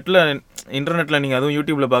 இப்போது இன்டர்நெட்டில் நீங்கள் அதுவும்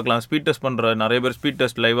யூடியூப்பில் பார்க்கலாம். ஸ்பீட் டெஸ்ட் பண்ணுற நிறைய பேர் ஸ்பீட்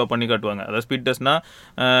டெஸ்ட் லைவாக பண்ணி காட்டுவாங்க. அதாவது ஸ்பீட் டெஸ்ட்னா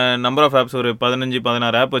நம்பர் ஆஃப் ஆப்ஸ் ஒரு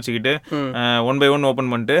 15-16 ஆப் வச்சுக்கிட்டு 1 by 1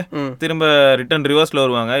 ஓப்பன் பண்ணிட்டு திரும்ப ரிட்டர்ன் ரிவர்ஸில்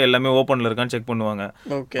வருவாங்க, எல்லாமே ஓப்பனில் இருக்கான்னு செக் பண்ணுவாங்க.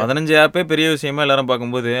 15 ஆப்பே பெரிய விஷயமா எல்லாரும்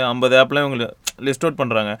பார்க்கும்போது 50 ஆப்லாம் இவங்க லிஸ்ட் அவுட்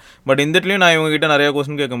பண்ணுறாங்க. பட் இந்த இடத்துலையும் நான் இவங்ககிட்ட நிறைய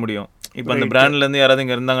கொஸ்டின் கேட்க முடியும். இப்போ அந்த பிராண்ட்லேருந்து யாராவது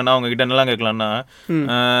இங்கே இருந்தாங்கன்னா அவங்க கிட்ட என்னெல்லாம் கேட்கலாம்னா,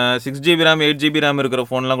 6GB ரேம் 8GB ரேம் இருக்கிற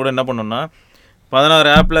ஃபோன்லாம் கூட என்ன பண்ணணும்னா 16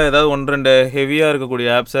 ஆப்பில் ஏதாவது 1-2 ஹெவியாக இருக்கக்கூடிய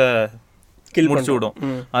ஆப்ஸை முடிச்சு விடும்.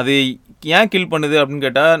 அது ஏன் கில் பண்ணுது அப்படின்னு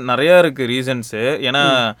கேட்டால் நிறையா இருக்குது ரீசன்ஸு. ஏன்னா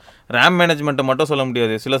ரேம் மேனேஜ்மெண்ட்டை மட்டும் சொல்ல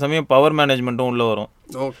முடியாது, சில சமயம் பவர் மேனேஜ்மெண்ட்டும் உள்ளே வரும்.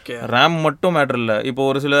 ஓகே. ரேம் மட்டும் மேட்டர் இல்லை.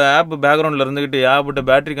 இப்போ ஒரு சில ஆப் பேக்ரவுண்டில் இருந்துக்கிட்டு ஆப்பிட்ட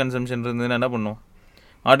பேட்டரி கன்சம்ஷன் இருந்ததுன்னா என்ன பண்ணும்,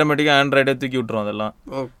 ஆட்டோமேட்டிக்காக ஆண்ட்ராய்டே தூக்கி விட்டுரும் அதெல்லாம்.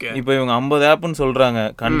 ஓகே. இப்போ இவங்க 50 ஆப்னு சொல்கிறாங்க,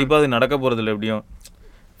 கண்டிப்பாக அது நடக்க போகிறதில்ல. எப்படியும்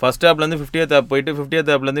ஃபஸ்ட் ஆப்லேருந்து 50th ஆப் போயிட்டு 50th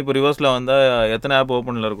ஆப்லேருந்து இப்போ ரிவர்ஸில் வந்தால் எத்தனை ஆப்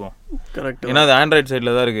ஓப்பனில் இருக்கும்? கரெக்ட். ஏன்னா அது ஆண்ட்ராய்ட்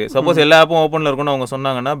சைடில் தான் இருக்குது. சப்போஸ் எல்லா ஆப்பும் ஓப்பனில் இருக்கும்னு அவங்க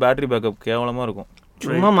சொன்னாங்கன்னா பேட்டரி பேக்கப் கேவலமாக இருக்கும்.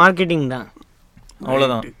 சும்மா மார்க்கெட்டிங் தான்,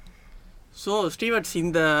 அவ்வளோதான். ஸோ ஸ்டீவர்ட்ஸ்,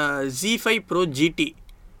 இந்த Z5 Pro GT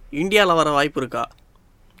இந்தியாவில் வர வாய்ப்பு இருக்கா?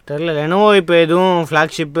 தெரில. லெனோவோ இப்போ எதுவும்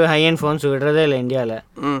ஃப்ளாக்ஷிப்பு ஹை அண்ட் ஃபோன்ஸ் விடுறதே இல்லை இந்தியாவில்.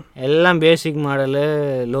 எல்லாம் பேசிக் மாடலு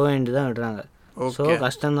லோ எண்டு தான் விடுறாங்க. ஸோ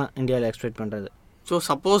கஷ்டம்தான் இந்தியாவில் எக்ஸ்பெக்ட் பண்ணுறது. ஸோ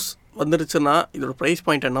சப்போஸ் வந்துருச்சுன்னா இதோட ப்ரைஸ்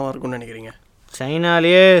பாயிண்ட் என்னவாக இருக்கும்னு நினைக்கிறீங்க?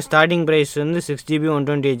 சைனாலேயே ஸ்டார்டிங் ப்ரைஸ் வந்து 6GB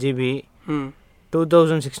 128GB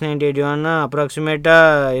 2691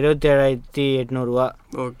 அப்ராக்சிமேட்டாக 27,800 ரூபா.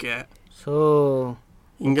 ஓகே. ஸோ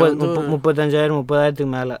இங்கே 35,000 30,000க்கு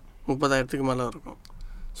மேலே 30,000க்கு மேலே இருக்கும்.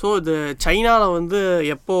 ஸோ இது சைனாவில் வந்து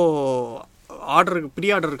எப்போ ஆர்டருக்கு ப்ரீ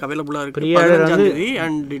ஆர்டருக்கு அவைலபிளாக இருக்குது? 15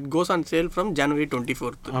 and it goes on sale from January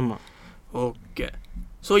 24th. ஆமாம். ஓகே.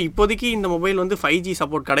 ஸோ இப்போதைக்கு இந்த மொபைல் வந்து 5G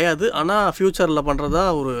சப்போர்ட் கிடையாது, ஆனால் ஃப்யூச்சரில் பண்ணுறதா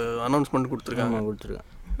ஒரு அனௌன்ஸ்மெண்ட் கொடுத்துருக்காங்க.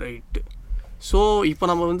 ரைட்டு. ஸோ இப்போ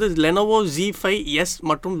நம்ம வந்து லெனோவோ Z5S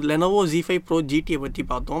மற்றும் லெனோவோ Z5 Pro GTயை பற்றி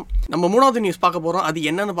பார்த்தோம். நம்ம மூணாவது நியூஸ் பார்க்க போகிறோம். அது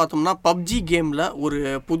என்னென்னு பார்த்தோம்னா PUBG கேமில் ஒரு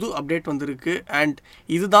புது அப்டேட் வந்திருக்கு. அண்ட்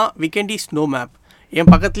இதுதான் விக்கெண்டி ஸ்னோ மேப்.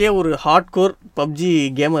 என் பக்கத்துலேயே ஒரு ஹார்ட் கோர் PUBG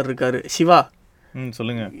கேமர் இருக்கார், சிவா.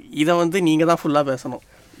 சொல்லுங்கள். இதை வந்து நீங்கள் தான் ஃபுல்லாக பேசணும்.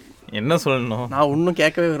 என்ன சொல்லணும்? நான் ஒன்றும்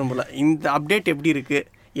கேட்கவே விரும்பல. இந்த அப்டேட் எப்படி இருக்குது,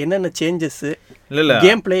 என்னென்ன சேஞ்சஸ்ஸு,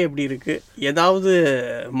 கேம் பிளே எப்படி இருக்குது, ஏதாவது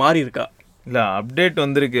மாறி இருக்கா? இல்லை, அப்டேட்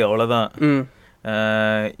வந்திருக்கு அவ்வளோதான்.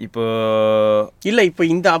 இப்போ இல்லை, இப்போ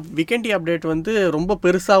இந்த விக்கெண்டி அப்டேட் வந்து ரொம்ப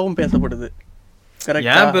பெருசாகவும் பேசப்படுது.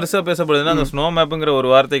 ஏன் பெருசா பேசப்படுதுன்னா அந்த ஸ்னோ மேப்புங்கிற ஒரு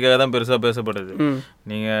வார்த்தைக்காக தான் பெருசா பேசப்படுது.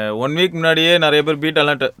 நீங்க 1 வீக் முன்னாடியே நிறைய பேர்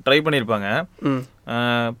பீட்டெல்லாம் ட்ரை பண்ணியிருப்பாங்க.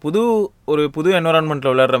 ஒரு புது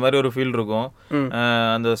என்வரான்மெண்ட்ல விளையாடுற மாதிரி ஒரு ஃபீல் இருக்கும்.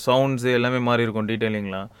 அந்த சவுண்ட்ஸ் எல்லாமே மாறி இருக்கும்,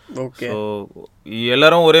 டீடைலிங்லாம். ஸோ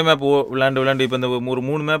எல்லாரும் ஒரே மேப் விளையாண்டு இப்போ இந்த ஒரு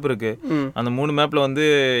 3 மேப் இருக்கு. அந்த 3 மேப்ல வந்து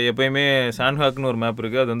எப்பயுமே சாண்ட்ஹாக்னு ஒரு மேப்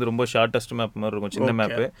இருக்கு. அது வந்து ரொம்ப ஷார்ட்டஸ்ட் மேப் மாதிரி இருக்கும், சின்ன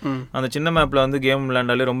மேப்பு. அந்த சின்ன மேப்ல வந்து கேம்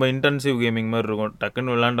விளையாண்டாலே ரொம்ப இன்டென்சிவ் கேமிங் மாதிரி இருக்கும்.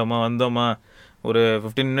 டக்குன்னு விளையாண்டோமா வந்தோமா ஒரு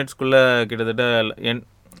 15 மினிட்ஸ்க்குள்ள கிட்டத்தட்ட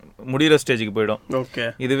முடிகிற ஸ்டேஜுக்கு போயிடும்.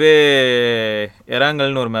 இதுவே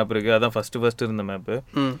எராங்கல்னு ஒரு மேப் இருக்குது, அதான் ஃபர்ஸ்ட் இருந்த மேப்பு.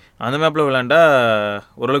 அந்த மேப்பில் விளையாண்டா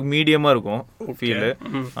ஓரளவுக்கு மீடியமாக இருக்கும் ஃபீலு.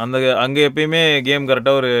 அங்கே எப்பயுமே கேம்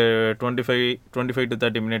கரெக்டாக ஒரு 25 to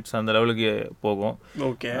 30 மினிட்ஸ் அந்த லெவலுக்கு போகும்.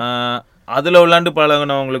 அதில் விளையாண்டு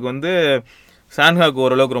பழகினவங்களுக்கு வந்து சாண்ட்ஹாக்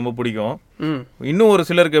ஓரளவுக்கு ரொம்ப பிடிக்கும். இன்னும் ஒரு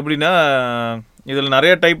சிலருக்கு எப்படின்னா இதில்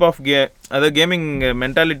நிறைய டைப் ஆஃப் அதாவது கேமிங்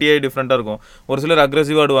மென்டாலிட்டியே டிஃப்ரெண்ட்டாக இருக்கும். ஒரு சிலர்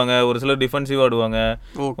அக்ரெசிவாக ஆடுவாங்க, ஒரு சிலர் டிஃபென்சிவாக ஆடுவாங்க,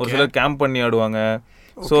 ஒரு சிலர் கேம்ப் பண்ணி ஆடுவாங்க.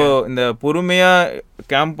 ஸோ இந்த பொறுமையாக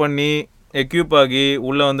கேம்ப் பண்ணி எக்யூப் ஆகி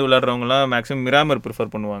உள்ளே வந்து விளையாடுறவங்கலாம் மேக்ஸிமம் மிராமர்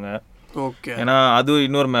ப்ரிஃபர் பண்ணுவாங்க. ஏன்னா அது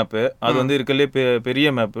இன்னொரு மேப்பு, அது வந்து இருக்கலே பெரிய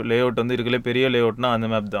மேப்பு, லே அவுட் வந்து இருக்கலே பெரிய லே அவுட்னா அந்த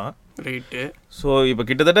மேப் தான். ஸோ இப்போ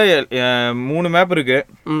கிட்டத்தட்ட 3 மேப் இருக்கு.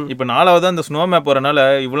 இப்போ 4வது அந்த ஸ்னோ மேப் வரனால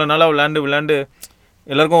இவ்வளோ நாளாக விளையாண்டு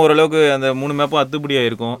எல்லாருக்கும் ஓரளவுக்கு அந்த 3 மேப்பும் அத்துப்படியாக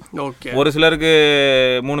இருக்கும். ஒரு சிலருக்கு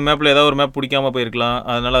 3 மேப்பில் ஏதாவது ஒரு மேப் பிடிக்காம போயிருக்கலாம்,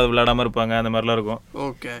 அதனால அது விளையாடாமல் இருப்பாங்க, அந்த மாதிரிலாம் இருக்கும்.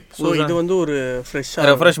 ஸோ இது வந்து ஒரு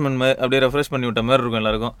ரெஃப்ரெஷ்மெண்ட் அப்படியே ரெஃப்ரெஷ் பண்ணி விட்ட மாதிரி இருக்கும்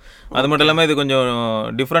எல்லாருக்கும். அது மட்டும் இல்லாமல் இது கொஞ்சம்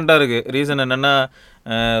டிஃப்ரெண்ட்டாக இருக்குது. ரீசன் என்னென்னா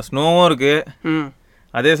ஸ்னோவும் இருக்குது,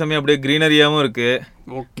 அதே சமயம் அப்படியே க்ரீனரியாகவும் இருக்குது.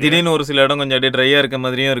 திடீர்னு ஒரு சில இடம் கொஞ்சம் அப்படியே ட்ரையாக இருக்க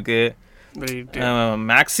மாதிரியும் இருக்குது.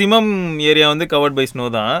 மேக்ஸிமம் ஏரியா வந்து கவர்ட் பை ஸ்னோ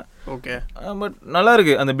தான். பட் நல்லா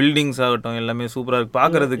இருக்கு, அந்த பில்டிங்ஸ் ஆகட்டும் எல்லாமே சூப்பரா இருக்கு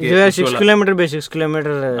பாக்குறதுக்கு. 6 கிலோமீட்டர் பை 6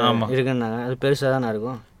 கிலோமீட்டர் இருக்குன்னாங்க, அது பெருசாக தானே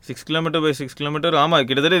இருக்கும். 6 கிலோமீட்டர் பை 6 கிலோமீட்டர். ஆமா,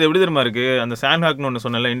 கிட்டத்தட்ட இது எப்படி தெரியுமா இருக்கு, அந்த சாண்ட்ஹாக்னு ஒன்று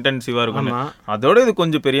சொன்னல இன்டென்சிவா இருக்கும், அதோட இது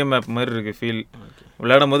கொஞ்சம் பெரிய மேப் மாதிரி இருக்கு ஃபீல்.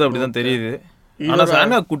 விளையாடும் போது அப்படிதான் தெரியுது. ஆனா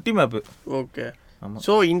சாண்ட்ஹாக் குட்டி மேப். ஓகே.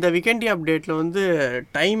 ஸோ இந்த வீக்கெண்டி அப்டேட்ல வந்து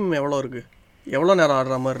டைம் எவ்வளோ இருக்கு, எவ்வளோ நேரம்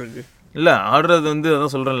ஆடுற மாதிரி இருக்கு? இல்லை ஆடுறது வந்து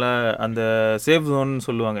அதான் சொல்கிறேன்ல, அந்த சேஃப் ஜோன்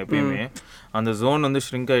சொல்லுவாங்க எப்பயுமே, அந்த ஜோன் வந்து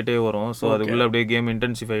ஷ்ரிங்க் ஆகிட்டே வரும். ஸோ அதுக்குள்ளே அப்படியே கேம்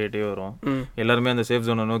இன்டென்சிஃபை ஆகிட்டே வரும். எல்லாருமே அந்த சேஃப்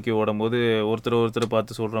ஜோனை நோக்கி ஓடும்போது ஒருத்தர்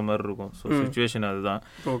பார்த்து சொல்கிற மாதிரி இருக்கும். ஸோ சுச்சுவேஷன் அதுதான்.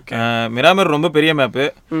 மிராமர் ரொம்ப பெரிய மேப்பு.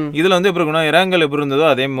 இதில் வந்து எப்படி இருக்குன்னா எராங்கல் எப்படி இருந்ததோ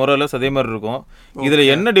அதே மொரலஸ் அதே மாதிரி இருக்கும்.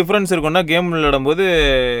 இதில் என்ன டிஃப்ரென்ஸ் இருக்குன்னா கேம் விளையாடும்போது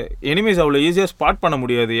எனிமீஸ் அவ்வளோ ஈஸியாக ஸ்பாட் பண்ண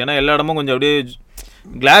முடியாது. ஏன்னா எல்லா இடமும் கொஞ்சம் அப்படியே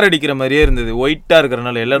கிளார் அடிக்கிற மாதிரியே இருந்தது, ஒயிட்டா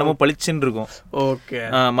இருக்கிறனால எல்லா இடமும் பளிச்சுன்னு இருக்கும். ஓகே.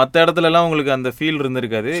 மற்ற இடத்துல எல்லாம் உங்களுக்கு அந்த ஃபீல்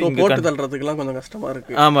இருந்திருக்காது. போட்டு தள்ளுறதுக்குலாம் கொஞ்சம் கஷ்டமா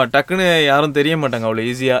இருக்கு. ஆமா, டக்குன்னு யாரும் தெரிய மாட்டாங்க அவ்வளோ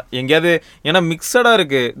ஈஸியா. எங்கேயாவது ஏன்னா மிக்சடா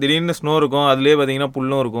இருக்கு, திடீர்னு ஸ்னோ இருக்கும், அதுலயே பாத்தீங்கன்னா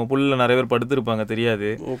புல்லும் இருக்கும், புல்ல நிறைய பேர் படுத்திருப்பாங்க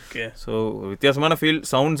தெரியாது. ஓகே. ஸோ வித்தியாசமான ஃபீல்,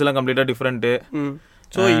 சவுண்ட்ஸ் எல்லாம் கம்ப்ளீட்டா டிஃப்ரெண்ட்.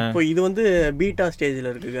 ஸோ இப்போ இது வந்து பீட்டா ஸ்டேஜில்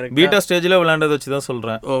இருக்குது. கரெக்ட், பீட்டா ஸ்டேஜில் விளையாண்டதை வச்சு தான்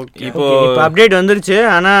சொல்கிறேன். இப்போ அப்டேட் வந்துருச்சு,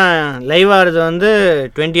 ஆனால் லைவ் ஆகிறது வந்து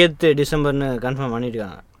 20th டிசம்பர்னு கன்ஃபார்ம்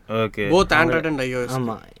பண்ணியிருக்காங்க. Okay. Both Android and iOS.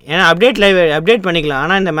 ஆமாம், ஏன்னா அப்டேட் பண்ணிக்கலாம்,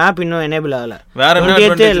 ஆனால் இந்த மேப் இன்னும் எனேபிள் ஆகலை. வேற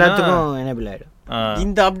 20th எல்லாத்துக்கும் எனேபிள் ஆகிடும்.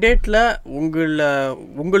 இந்த அப்டேட்டில்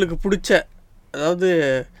உங்களுக்கு பிடிச்ச, அதாவது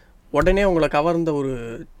உடனே உங்களை கவர்ந்த ஒரு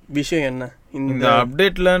விஷயம் என்ன இந்த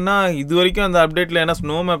அப்டேட்லன்னா? இது வரைக்கும் அந்த அப்டேட்ல ஏன்னா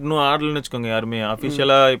ஸ்னோ மேப் இன்னும் ஆடலன்னு வச்சுக்கோங்க யாருமே.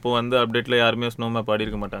 அஃபிஷியலா இப்போ வந்து அப்டேட்ல யாருமே ஸ்னோ மேப் ஆடி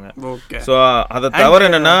இருக்க மாட்டாங்க. ஸோ அதை தவிர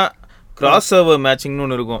என்னன்னா கிராஸ் சர்வர் மேட்சிங்னு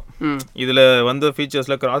ஒன்று இருக்கும். இதுல வந்த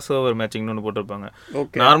ஃபீச்சர்ஸ்ல கிராஸ் சர்வர் மேட்சிங்னு ஒன்று போட்டிருப்பாங்க.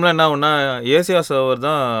 நார்மலா என்ன ஒன்னா ஏசியா சர்வர்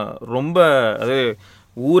தான் ரொம்ப, அது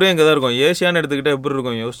ஊரே இங்கே தான் இருக்கும். ஏசியான்னு எடுத்துக்கிட்டால் எப்படி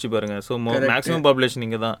இருக்கும் யோசிச்சு பாருங்க. ஸோ மேக்ஸிமம் பாப்புலேஷன்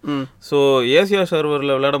இங்கே தான். ஸோ ஏசியா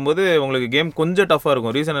சர்வரில் விளையாடும் போது உங்களுக்கு கேம் கொஞ்சம் டஃப்பாக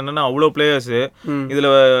இருக்கும். ரீசன் என்னன்னா அவ்வளோ பிளேயர்ஸு, இதில்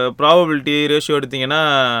ப்ராபபிலிட்டி ரேஷியோ எடுத்தீங்கன்னா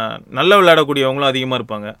நல்லா விளையாடக்கூடியவங்களும் அதிகமாக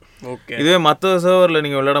இருப்பாங்க. இதுவே மற்ற சர்வரில்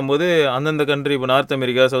நீங்கள் விளையாடும் போது அந்தந்த கண்ட்ரி, இப்போ நார்த்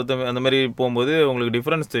அமெரிக்கா, சவுத் அந்த மாதிரி போகும்போது உங்களுக்கு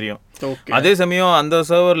டிஃப்ரென்ஸ் தெரியும். அதே சமயம் அந்த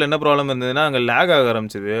சர்வரில் என்ன ப்ராப்ளம் இருந்ததுன்னா அங்கே லேக் ஆக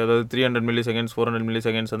ஆரம்பிச்சிது. அதாவது 300 milliseconds 400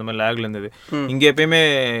 milliseconds அந்த மாதிரி லேக்ல இருந்தது. இங்கே எப்பயுமே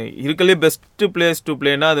இருக்கலே பெஸ்ட் பிளேஸ் டு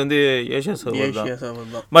பிளேனா அது வந்து ஏசியா சர்வர்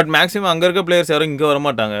தான். பட் மேக்ஸிமம் அங்கே இருக்க பிளேயர்ஸ் யாரும் இங்கே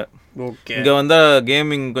வரமாட்டாங்க. இங்கே வந்தால்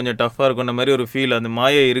கேமிங் கொஞ்சம் டஃப்பாக இருக்குன்ற மாதிரி ஒரு ஃபீல், அந்த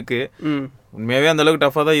மாயை இருக்கு. உண்மையாகவே அந்த அளவுக்கு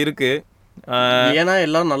டஃப்பாக தான் இருக்கு. ஏன்னா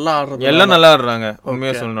எல்லாம் நல்லா ஆடுறாங்க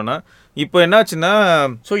உண்மையாக சொல்லணும்னா. இப்போ என்னாச்சுன்னா,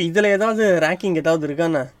 ஸோ இதில் ஏதாவது ரேங்கிங் ஏதாவது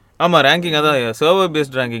இருக்காண்ணா? ஆமாம், ரேங்கிங் அதான் சர்வர்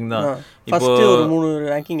பேஸ்ட் ரேங்கிங் தான். இப்போ ஒரு 3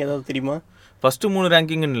 ரேங்கிங் ஏதாவது தெரியுமா? ஃபஸ்ட்டு 3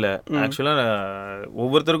 ரேங்கிங்னு இல்லை, ஆக்சுவலாக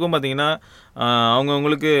ஒவ்வொருத்தருக்கும் பார்த்தீங்கன்னா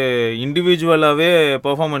அவங்கவுங்களுக்கு இண்டிவிஜுவலாகவே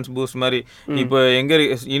பெர்ஃபார்மன்ஸ் பூஸ்ட் மாதிரி. இப்போ எங்கே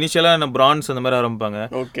இனிஷியலாக பிரான்ஸ் அந்த மாதிரி ஆரம்பிப்பாங்க,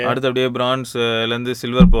 அடுத்து அப்படியே பிரான்ஸ்லேருந்து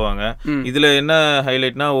சில்வர் போவாங்க. இதில் என்ன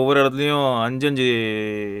ஹைலைட்னா ஒவ்வொரு இடத்துலையும் 5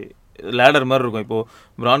 லேடர் மாதிரி இருக்கும். இப்போது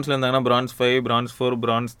பிரான்ஸில் இருந்தாங்கன்னா France 5, France 4,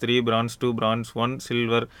 France 3, France 2, France 1,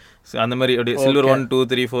 silver, அந்த மாதிரி அப்படி சில்வர் 1, 2,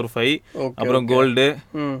 3, 4, 5, அப்புறம் கோல்டு,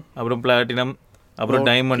 அப்புறம் பிளாட்டினம், அப்புறம்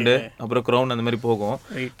டைமண்டு, அப்புறம் க்ரௌன், அந்த மாதிரி போகும்.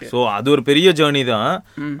 ஸோ அது ஒரு பெரிய ஜேர்னி தான்.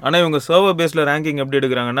 ஆனால் இவங்க சர்வர் பேஸில் ரேங்கிங் எப்படி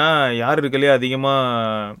எடுக்கிறாங்கன்னா, யார் இருக்கலையே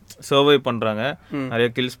அதிகமாக சர்வை பண்ணுறாங்க. நிறைய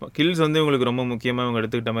கில்ஸ் வந்து இவங்களுக்கு ரொம்ப முக்கியமாக இவங்க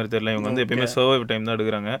எடுத்துக்கிட்ட மாதிரி தெரியல. இவங்க வந்து எப்பயுமே சர்வை டைம் தான்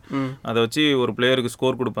எடுக்கிறாங்க. அதை வச்சு ஒரு பிளேயருக்கு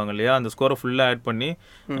ஸ்கோர் கொடுப்பாங்க இல்லையா, அந்த ஸ்கோரை ஃபுல்லாக ஆட் பண்ணி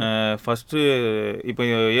ஃபஸ்ட்டு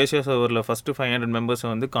இப்போ ஏஷியா சர்வரில் ஃபஸ்ட்டு 500 மெம்பர்ஸை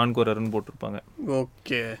வந்து கான்கோரர்னு போட்டிருப்பாங்க.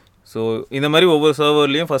 ஓகே. ஸோ இந்த மாதிரி ஒவ்வொரு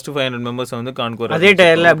சர்வர்லையும் ஃபஸ்ட்டு 500 மெம்பர்ஸை வந்து கான்கோரர் அதே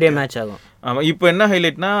டயரில் அப்படியே மேட்ச் ஆகும். ஆமாம். இப்போ என்ன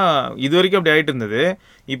ஹைலைட்னா, இது வரைக்கும் அப்படி ஆகிட்டு இருந்தது.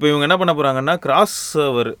 இப்போ இவங்க என்ன பண்ண போகிறாங்கன்னா கிராஸ்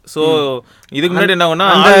சர்வர். ஸோ இதுக்கு முன்னாடி என்ன ஆகுனா,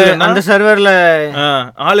 அந்த சர்வரில்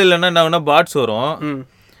ஆள் இல்லைன்னா என்ன ஆகுனா பாட்ஸ் வரும்.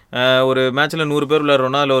 ஒரு மேட்ச்சில் 100 பேர்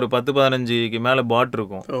விளையாடுறோம்னா அதில் ஒரு 10-15க்கு மேலே பாட்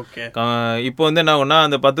இருக்கும். இப்போ வந்து என்ன ஆகுனா,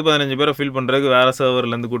 அந்த 10-15 பேரை ஃபில் பண்ணுறதுக்கு வேறு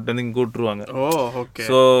சர்வர்லேருந்து கூப்பிட்டு வந்து இங்கே கூப்பிட்டுருவாங்க.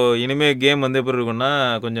 ஸோ இனிமேல் கேம் வந்து எப்படி இருக்கும்னா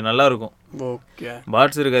கொஞ்சம் நல்லாயிருக்கும்.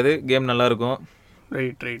 பாட்ஸ் இருக்காது, கேம் நல்லாயிருக்கும்.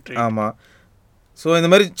 ஆமாம். ஸோ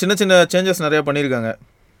இந்த மாதிரி சின்ன சின்ன சேஞ்சஸ் நிறையா பண்ணியிருக்காங்க.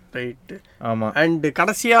 ரைட்டு. ஆமாம். அண்டு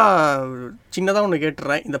கடைசியாக சின்னதாக ஒன்று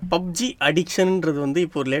கேட்டுறேன். இந்த பப்ஜி அடிக்ஷன்ன்றது வந்து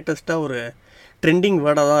இப்போ ஒரு லேட்டஸ்ட்டாக ஒரு ட்ரெண்டிங்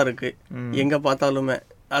வேர்டாக தான் இருக்குது எங்கே பார்த்தாலுமே.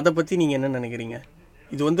 அதை பற்றி நீங்கள் என்ன நினைக்கிறீங்க?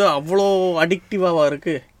 இது வந்து அவ்வளோ அடிக்டிவாக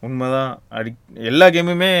இருக்குது? உண்மைதான். எல்லா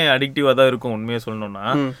கேமுமே அடிக்டிவாக தான் இருக்கும் உண்மையாக சொல்லணும்னா.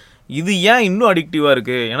 இது ஏன் இன்னும் அடிக்டிவாக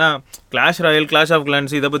இருக்குது? ஏன்னா Clash Royale, Clash of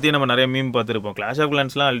Clans இதை பற்றி நம்ம நிறைய மீம் பார்த்துருப்போம். கிளாஷ் ஆஃப்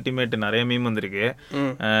கிளான்ஸ்லாம் அல்டிமேட் நிறைய மீம் வந்திருக்கு.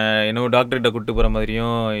 என்னவோ டாக்டர்கிட்ட கூப்பிட்டு போகிற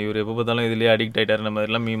மாதிரியும், இவர் எப்போ பார்த்தாலும் இதுலேயே அடிக்ட் ஆகிட்டாருன்ற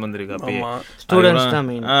மாதிரிலாம் மீம் வந்திருக்கு. அப்பயே ஸ்டூடெண்ட்ஸ் தான்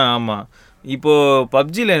மெயின். ஆமாம். இப்போது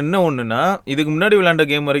பப்ஜியில் என்ன ஒன்றுனா, இதுக்கு முன்னாடி விளையாண்ட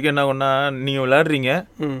கேம் வரைக்கும் என்ன ஒன்றா, நீங்கள் விளையாடுறீங்க,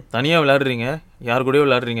 தனியாக விளையாடுறீங்க, யார் கூடயோ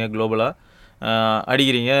விளையாடுறீங்க, குளோபலாக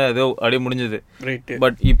அடிக்கிறீங்க, ஏதோ அப்படியே முடிஞ்சது.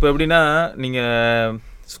 பட் இப்போ எப்படின்னா, நீங்கள்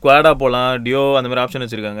ஸ்குவாடாக போகலாம், டியோ அந்த மாதிரி ஆப்ஷன்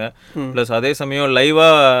வச்சுருக்காங்க. ப்ளஸ் அதே சமயம்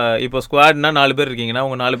லைவாக இப்போ ஸ்குவாட்னா 4 பேர் இருக்கீங்கன்னா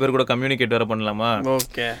உங்கள் 4 பேர் கூட கம்யூனிகேட் வேறு பண்ணலாமா?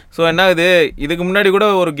 ஓகே. ஸோ என்ன ஆகுது, இதுக்கு முன்னாடி கூட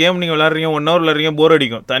ஒரு கேம் நீங்கள் விளாட்றீங்க, 1 hour விளாட்றீங்க, போர்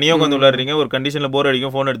அடிக்கும். தனியாக உட்காந்து விளாட்றீங்க, ஒரு கண்டிஷனில் போர்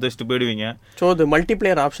அடிக்கும், ஃபோன் எடுத்து வச்சுட்டு போயிடுவீங்க. ஸோ அது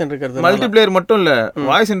மல்டிப்ளேயர் ஆப்ஷன் இருக்கிறது. மல்டிப்ளேயர் மட்டும் இல்லை,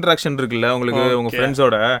 வாய்ஸ் இன்ட்ராக்ஷன் இருக்குல்ல உங்களுக்கு உங்கள்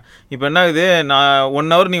ஃப்ரெண்ட்ஸோட. இப்போ என்ன ஆகுது, நான் 1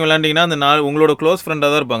 hour நீங்கள் விளாண்டிங்கன்னா அந்த உங்களோட க்ளோஸ்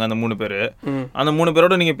ஃப்ரெண்டாக தான் இருப்பாங்க அந்த 3 பேர். அந்த 3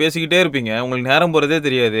 பேரோட நீங்கள் பேசிக்கிட்டே இருப்பீங்க, உங்களுக்கு நேரம் போகிறதே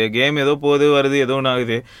தெரியாது. கேம் ஏதோ போகுது வருது, ஏதோ ஒன்று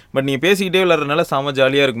ஆகுது. பட் நீங்கள் பேசிக்கிட்டே விளாட்றதுனால செம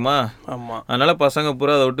ஜாலியாக இருக்குமா? ஆமாம். அதனால் பசங்க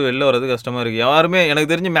பூரா அதை விட்டு வெளில வர்றது கஷ்டமாக இருக்குது. யாருமே எனக்கு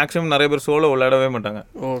தெரிஞ்சு மேக்ஸிமம் நிறைய பேர் சோலோ விளையாடவே மாட்டாங்க.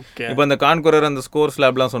 ஓகே. இப்போ அந்த கான்குரர், அந்த ஸ்கோர்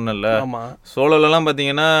ஸ்லாப்லாம் சொன்னல, சோலோலலாம்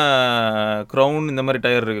பார்த்தீங்கன்னா க்ரௌன் இந்த மாதிரி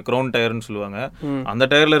டயர் இருக்குது, க்ரௌன் டயர்னு சொல்லுவாங்க. அந்த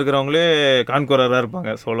டயரில் இருக்கிறவங்களே கான்குரராக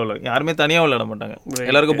இருப்பாங்க சோலோவில். யாருமே தனியாக விளையாட மாட்டாங்க,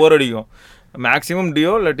 எல்லாருக்கும் போர் அடிக்கும். மேக்ஸிமம்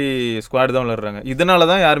டியோ இல்லாட்டி ஸ்குவாட் தான் விளையாடுறாங்க. இதனால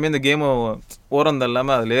தான் யாருமே இந்த கேமை ஓரம்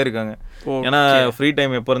தள்ளாமல் அதிலே இருக்காங்க. ஏன்னா ஃப்ரீ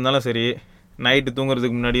டைம் எப்போ இருந்தாலும் சரி, நைட்டு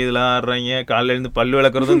தூங்குறதுக்கு முன்னாடி இதெல்லாம் ஆடுறாங்க, காலையில் இருந்து பல்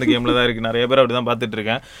விளக்குறதும் இந்த கேமில் தான் இருக்குது. நிறைய பேர் அப்படி தான் பார்த்துட்டு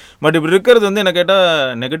இருக்கேன். பட் இப்படி இருக்கிறது வந்து என்ன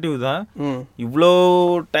கேட்டால் நெகட்டிவ் தான். இவ்வளோ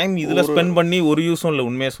டைம் இதில் ஸ்பெண்ட் பண்ணி ஒரு யூஸும் இல்லை.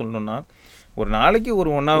 உண்மையாக சொல்லணும்னா ஒரு நாளைக்கு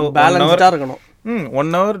ஒரு 1 hour இருக்கணும்.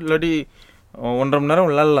 1 hour இல்லாட்டி 1.5 மணி நேரம்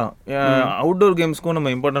விளாட்லாம். அவுட்டோர் கேம்ஸ்க்கும்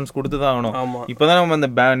நம்ம இம்பார்ட்டன்ஸ் கொடுத்து தான் ஆகணும். இப்போ தான் நம்ம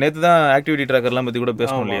அந்த நேற்று தான் ஆக்டிவிட்டி ட்ராக்கர்லாம் பற்றி கூட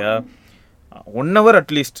பேசணும் இல்லையா. 1 hour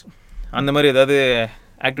அட்லீஸ்ட் அந்த மாதிரி ஏதாவது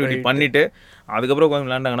ஆக்டிவிட்டி பண்ணிவிட்டு அதுக்கப்புறம் கொஞ்சம்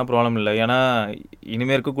விளையாண்டாங்கன்னா ப்ராப்ளம் இல்லை. ஏன்னா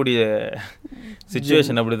இனிமேல் இருக்கக்கூடிய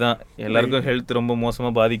சிச்சுவேஷன் அப்படி தான். எல்லாருக்கும் ஹெல்த் ரொம்ப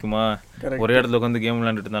மோசமாக பாதிக்குமா, ஒரே இடத்துல உட்காந்து கேம்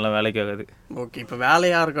விளையாண்டுட்டு இருந்தாலும் வேலைக்கு ஆகாது. ஓகே. இப்போ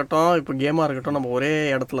வேலையாக இருக்கட்டும், இப்போ கேமாக இருக்கட்டும், நம்ம ஒரே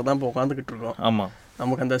இடத்துல தான் இப்போ உட்காந்துக்கிட்டு இருக்கோம். ஆமாம்.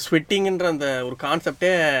 நமக்கு அந்த ஸ்வெட்டிங்கிற அந்த ஒரு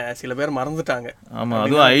கான்செப்டே சில பேர் மறந்துட்டாங்க. ஆமாம்.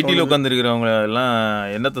 அதுவும் ஐடியில் உட்காந்துருக்கிறவங்க எல்லாம்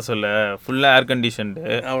என்னத்தை சொல்ல, ஃபுல்லாக ஏர் கண்டிஷன்டு.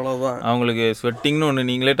 அவ்வளோதான். அவங்களுக்கு ஸ்வெட்டிங்னு ஒன்று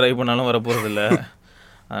நீங்களே ட்ரை பண்ணாலும் வரப்போகிறதில்ல.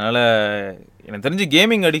 அதனால் எனக்கு தெரிஞ்சு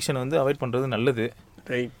கேமிங் அடிக்ஷன் வந்து அவாய்ட் பண்ணுறது நல்லது.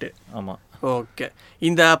 ரைட்டு. ஆமாம். ஓகே.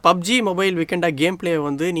 இந்த பப்ஜி மொபைல் வீக்கெண்டா கேம் பிளே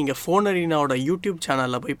வந்து நீங்கள் ஃபோனரினாவோட யூடியூப்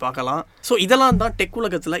சேனலில் போய் பார்க்கலாம். ஸோ இதெல்லாம் தான் டெக்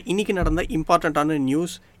உலகத்தில் இன்றைக்கி நடந்த இம்பார்ட்டண்ட்டான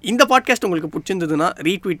நியூஸ். இந்த பாட்காஸ்ட் உங்களுக்கு பிடிச்சிருந்ததுன்னா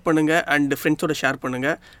ரீட்வீட் பண்ணுங்கள் அண்ட் ஃப்ரெண்ட்ஸோட ஷேர்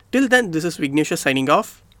பண்ணுங்கள். Till then, this is Vignesh signing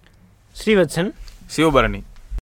off. Srivatsan, Sivabharani.